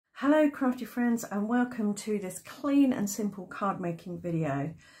Hello crafty friends, and welcome to this clean and simple card making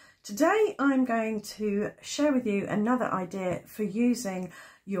video. Today I'm going to share with you another idea for using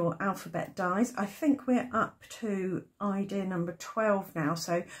your alphabet dies. I think we're up to idea number 12 now,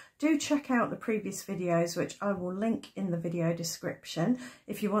 so do check out the previous videos, which I will link in the video description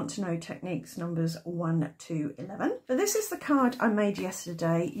if you want to know techniques numbers 1 to 11. But this is the card I made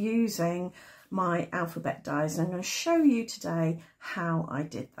yesterday using my alphabet dies, and I'm going to show you today how I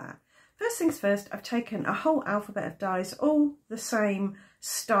did that. First things first, I've taken a whole alphabet of dies, all the same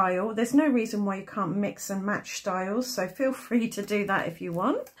style. There's no reason why you can't mix and match styles, so feel free to do that if you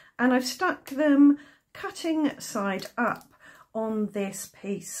want. And I've stuck them cutting side up on this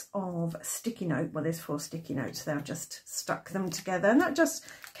piece of sticky note. Well, there's 4 sticky notes there. I've just stuck them together, and that just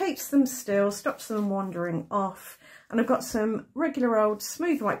keeps them still, stops them wandering off. And I've got some regular old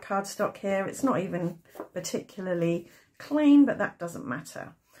smooth white cardstock here. It's not even particularly clean, but that doesn't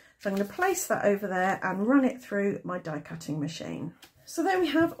matter. So I'm going to place that over there and run it through my die cutting machine. So there we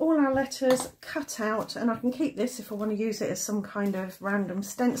have all our letters cut out, and I can keep this if I want to use it as some kind of random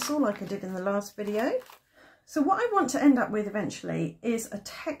stencil like I did in the last video. So what I want to end up with eventually is a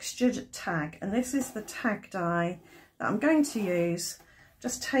textured tag, and this is the tag die that I'm going to use.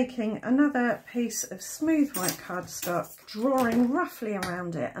 Just taking another piece of smooth white cardstock, drawing roughly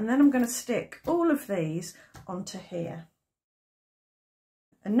around it, and then I'm going to stick all of these onto here.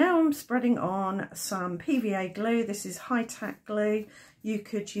 And now I'm spreading on some PVA glue. This is high tack glue. You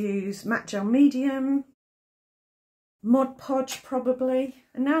could use matte gel medium, Mod Podge probably.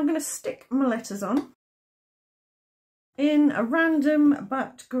 And now I'm going to stick my letters on in a random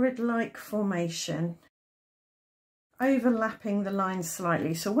but grid-like formation, overlapping the lines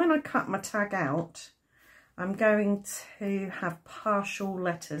slightly. So when I cut my tag out, I'm going to have partial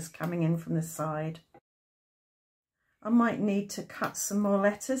letters coming in from the side. I might need to cut some more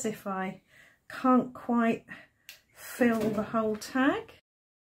letters if I can't quite fill the whole tag.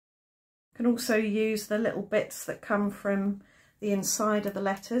 I can also use the little bits that come from the inside of the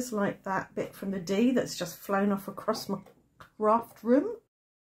letters, like that bit from the D that's just flown off across my craft room.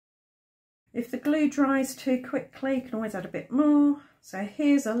 If the glue dries too quickly, you can always add a bit more. So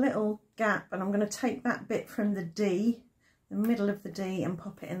here's a little gap, and I'm going to take that bit from the D, the middle of the D, and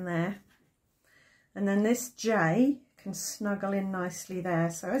pop it in there. And then this J can snuggle in nicely there.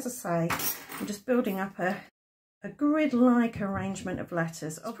 So as I say, I'm just building up a grid-like arrangement of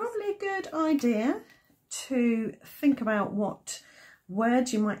letters. It's probably a good idea to think about what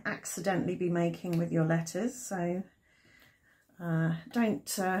words you might accidentally be making with your letters. So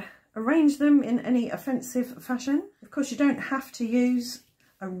don't arrange them in any offensive fashion. Of course, you don't have to use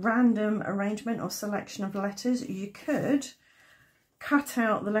a random arrangement or selection of letters. You could cut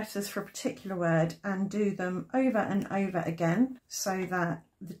out the letters for a particular word and do them over and over again, so that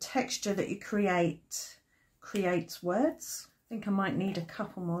the texture that you creates words. I think I might need a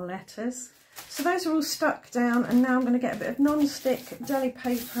couple more letters. So those are all stuck down, and now I'm going to get a bit of non-stick deli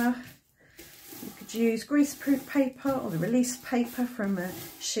paper. You could use greaseproof paper or the release paper from a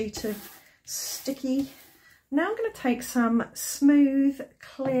sheet of sticky. Now I'm going to take some smooth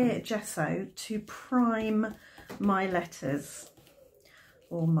clear gesso to prime my letters,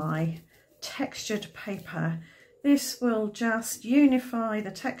 or my textured paper. This will just unify the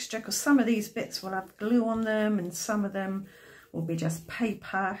texture, because some of these bits will have glue on them and some of them will be just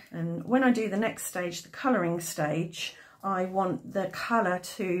paper. And when I do the next stage, the colouring stage, I want the colour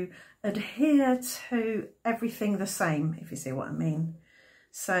to adhere to everything the same, if you see what I mean.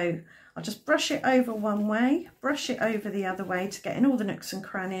 So I'll just brush it over one way, brush it over the other way to get in all the nooks and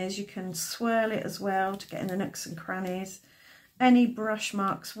crannies. You can swirl it as well to get in the nooks and crannies. Any brush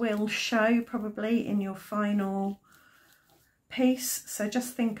marks will show probably in your final piece, so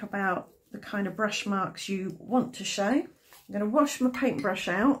just think about the kind of brush marks you want to show. I'm going to wash my paintbrush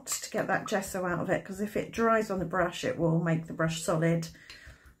out to get that gesso out of it, because if it dries on the brush it will make the brush solid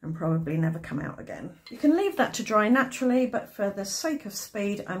and probably never come out again. You can leave that to dry naturally, but for the sake of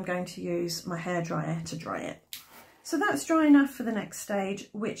speed I'm going to use my hairdryer to dry it. So that's dry enough for the next stage,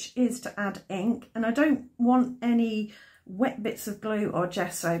 which is to add ink. And I don't want any wet bits of glue or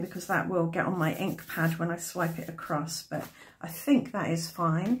gesso, because that will get on my ink pad when I swipe it across, but I think that is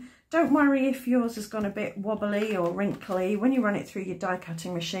fine. Don't worry if yours has gone a bit wobbly or wrinkly. When you run it through your die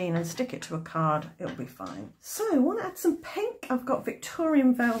cutting machine and stick it to a card, it'll be fine. So I want to add some pink. I've got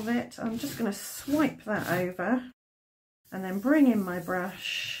Victorian velvet. I'm just going to swipe that over and then bring in my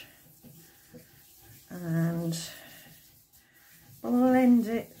brush and blend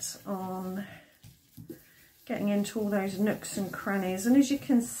it on, getting into all those nooks and crannies. And as you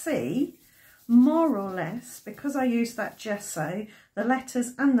can see, more or less, because I used that gesso, the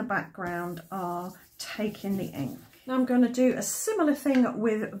letters and the background are taking the ink. Now I'm going to do a similar thing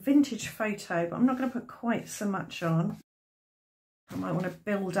with vintage photo, but I'm not going to put quite so much on. I might want to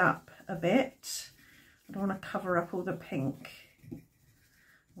build up a bit. I don't want to cover up all the pink. I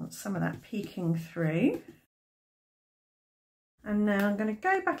want some of that peeking through. And now I'm going to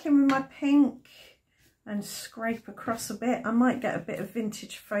go back in with my pink and scrape across a bit. I might get a bit of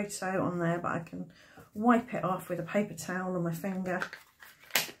vintage photo on there, but I can wipe it off with a paper towel or my finger.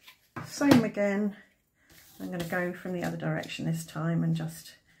 Same again. I'm going to go from the other direction this time and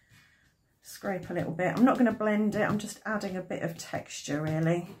just scrape a little bit. I'm not going to blend it, I'm just adding a bit of texture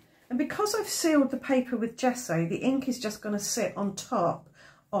really. And because I've sealed the paper with gesso, the ink is just going to sit on top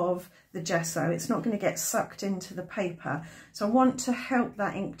of the gesso. It's not going to get sucked into the paper. So I want to help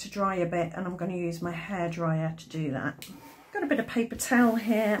that ink to dry a bit, and I'm going to use my hairdryer to do that. Got a bit of paper towel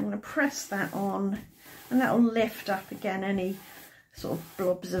here, I'm going to press that on and that will lift up again any sort of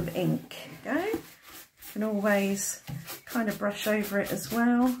blobs of ink. There we go. You can always kind of brush over it as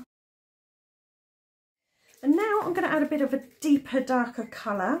well. And now I'm going to add a bit of a deeper, darker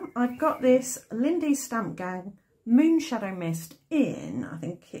colour. I've got this Lindy's Stamp Gang Moonshadow Mist in, I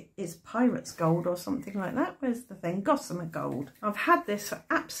think it is Pirate's Gold or something like that. Where's the thing? Gossamer Gold. I've had this for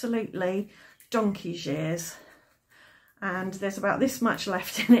absolutely donkey's years. And there's about this much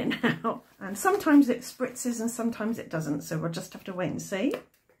left in it now. And sometimes it spritzes and sometimes it doesn't. So we'll just have to wait and see.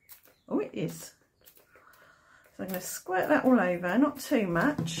 Oh, it is. So I'm going to squirt that all over, not too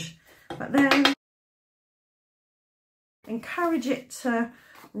much, but then encourage it to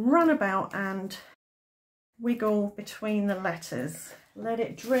run about and wiggle between the letters. Let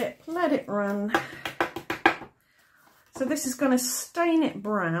it drip, let it run. So this is going to stain it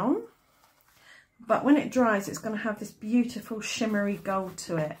brown, but when it dries it's going to have this beautiful shimmery gold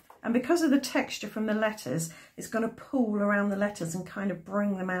to it. And because of the texture from the letters, it's going to pull around the letters and kind of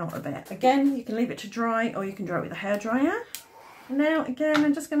bring them out a bit. Again, you can leave it to dry or you can dry it with a hairdryer. Now again,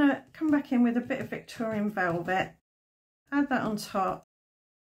 I'm just going to come back in with a bit of Victorian Velvet, add that on top,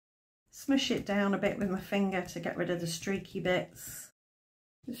 smush it down a bit with my finger to get rid of the streaky bits.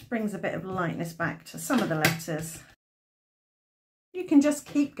 This brings a bit of lightness back to some of the letters. You can just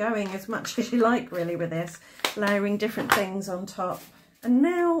keep going as much as you like really with this, layering different things on top. And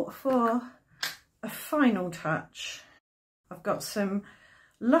now for a final touch. I've got some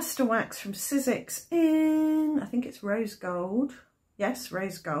luster wax from Sizzix in, I think it's rose gold. Yes,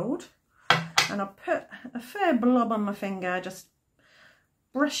 rose gold. And I'll put a fair blob on my finger, just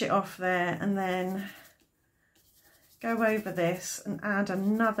brush it off there and then go over this and add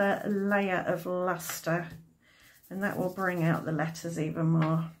another layer of luster. And that will bring out the letters even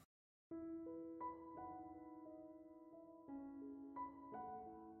more.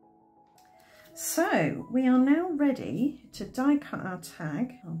 So we are now ready to die cut our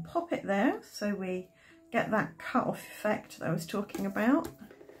tag. I'll pop it there so we get that cut off effect that I was talking about.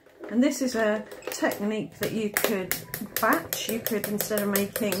 And this is a technique that you could batch. You could, instead of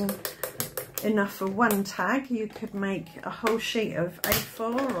making enough for one tag, you could make a whole sheet of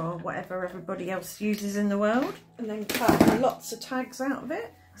A4 or whatever everybody else uses in the world, and then cut lots of tags out of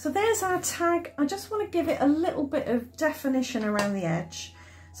it. So there's our tag. I just want to give it a little bit of definition around the edge.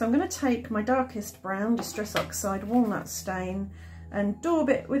 So I'm going to take my darkest brown Distress Oxide Walnut Stain and daub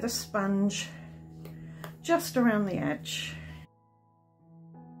it with a sponge just around the edge.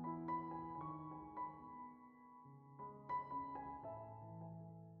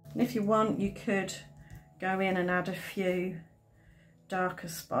 And if you want, you could go in and add a few darker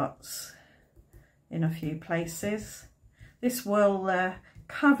spots in a few places. This will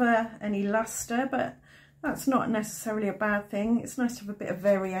cover any luster, but that's not necessarily a bad thing. It's nice to have a bit of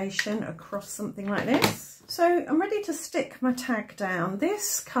variation across something like this. So I'm ready to stick my tag down.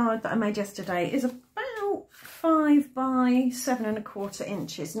 This card that I made yesterday is about 5 by 7 1/4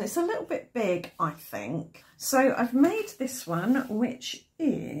 inches, and it's a little bit big, I think. So I've made this one, which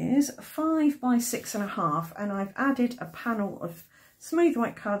is 5 by 6 1/2, and I've added a panel of smooth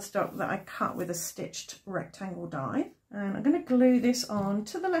white cardstock that I cut with a stitched rectangle die. And I'm going to glue this on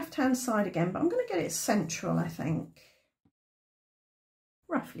to the left hand side again, but I'm going to get it central, I think.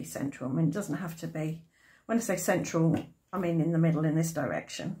 Roughly central. I mean, it doesn't have to be. When I say central, I mean in the middle in this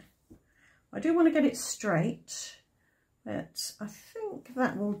direction. I do want to get it straight, but I think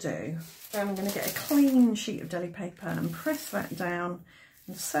that will do. Then I'm going to get a clean sheet of deli paper and press that down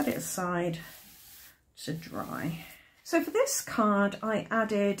and set it aside to dry. So for this card, I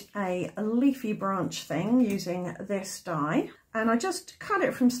added a leafy branch thing using this die, and I just cut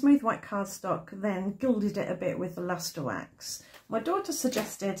it from smooth white cardstock, then gilded it a bit with the luster wax. My daughter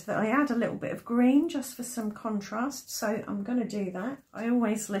suggested that I add a little bit of green just for some contrast, so I'm going to do that. I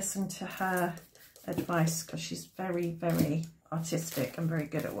always listen to her advice because she's very, very artistic and very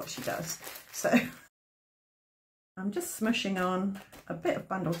good at what she does. So I'm just smushing on a bit of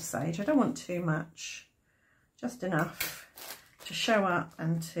bundled sage. I don't want too much, just enough to show up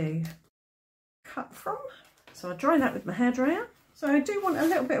and to cut from. So I'll dry that with my hairdryer. So I do want a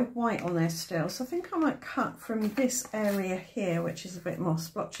little bit of white on there still, so I think I might cut from this area here, which is a bit more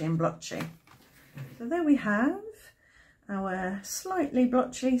splotchy and blotchy. So there we have our slightly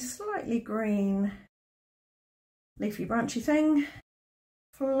blotchy, slightly green, leafy branchy thing,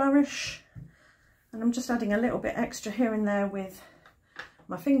 flourish. And I'm just adding a little bit extra here and there with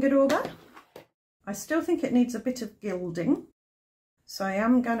my finger dauber. I still think it needs a bit of gilding, so I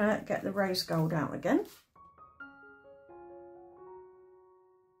am gonna get the rose gold out again.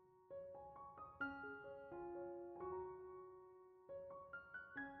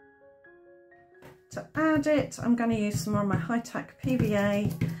 To add it, I'm going to use some more of my high-tack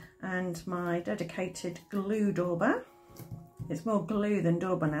PVA and my dedicated glue dauber. It's more glue than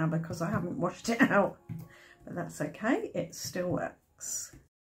dauber now because I haven't washed it out, but that's okay, it still works.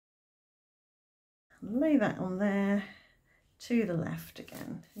 Lay that on there to the left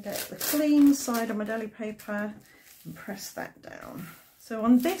again. Get the clean side of my deli paper and press that down. So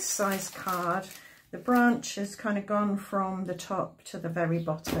on this size card, the branch has kind of gone from the top to the very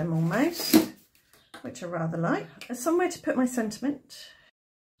bottom almost, which I rather like. As somewhere to put my sentiment,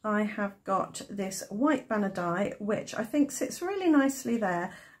 I have got this white banner die, which I think sits really nicely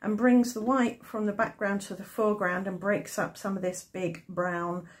there and brings the white from the background to the foreground and breaks up some of this big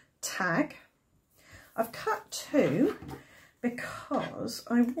brown tag. I've cut two because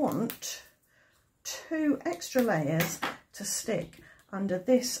I want 2 extra layers to stick under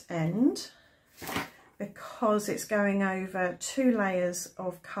this end, because it's going over 2 layers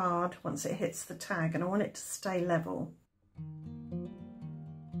of card once it hits the tag, and I want it to stay level.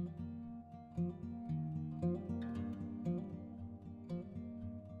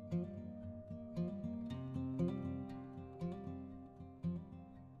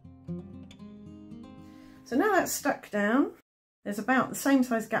 So now that's stuck down, there's about the same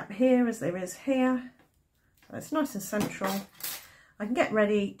size gap here as there is here, so it's nice and central. I can get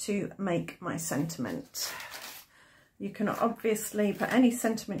ready to make my sentiment. You can obviously put any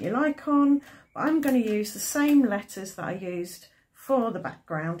sentiment you like on, but I'm going to use the same letters that I used for the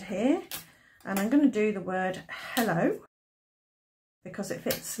background here, and I'm going to do the word hello because it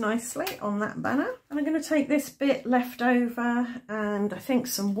fits nicely on that banner. And I'm going to take this bit left over and I think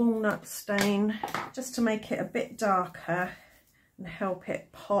some walnut stain just to make it a bit darker and help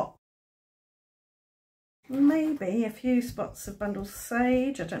it pop. Maybe a few spots of bundled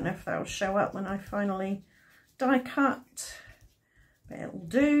sage. I don't know if that will show up when I finally die cut, but it'll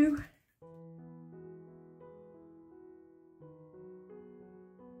do.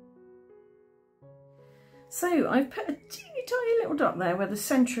 So I've put a teeny tiny little dot there where the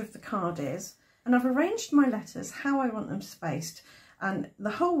centre of the card is, and I've arranged my letters how I want them spaced. And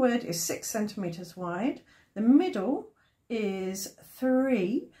the whole word is 6 centimetres wide. The middle is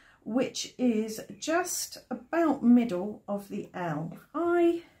 3, which is just about middle of the L.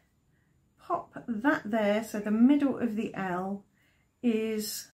 I pop that there, so the middle of the L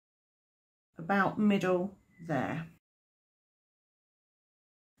is about middle there.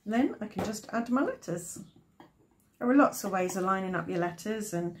 Then I can just add my letters. There are lots of ways of lining up your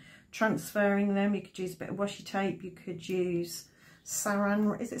letters and transferring them. You could use a bit of washi tape, you could use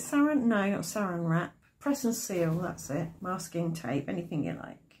saran, is it saran? No, not saran wrap. Press and seal, that's it. Masking tape, anything you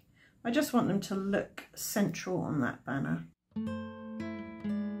like. I just want them to look central on that banner.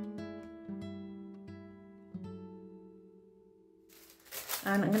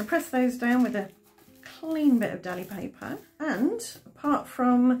 And I'm going to press those down with a clean bit of deli paper. And apart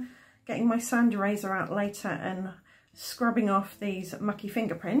from getting my sand eraser out later and scrubbing off these mucky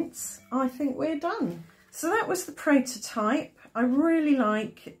fingerprints, I think we're done. So that was the prototype. I really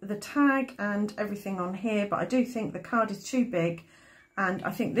like the tag and everything on here, but I do think the card is too big. And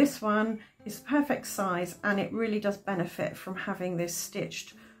I think this one is the perfect size, and it really does benefit from having this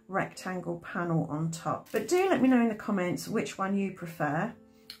stitched rectangle panel on top. But do let me know in the comments which one you prefer.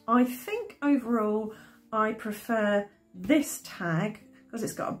 I think overall I prefer this tag because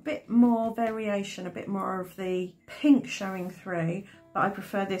it's got a bit more variation, a bit more of the pink showing through, but I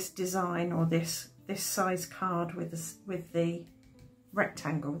prefer this design or this size card with the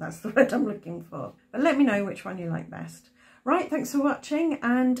rectangle. That's the word I'm looking for. But let me know which one you like best. Right, thanks for watching,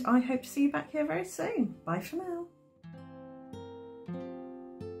 and I hope to see you back here very soon. Bye for now.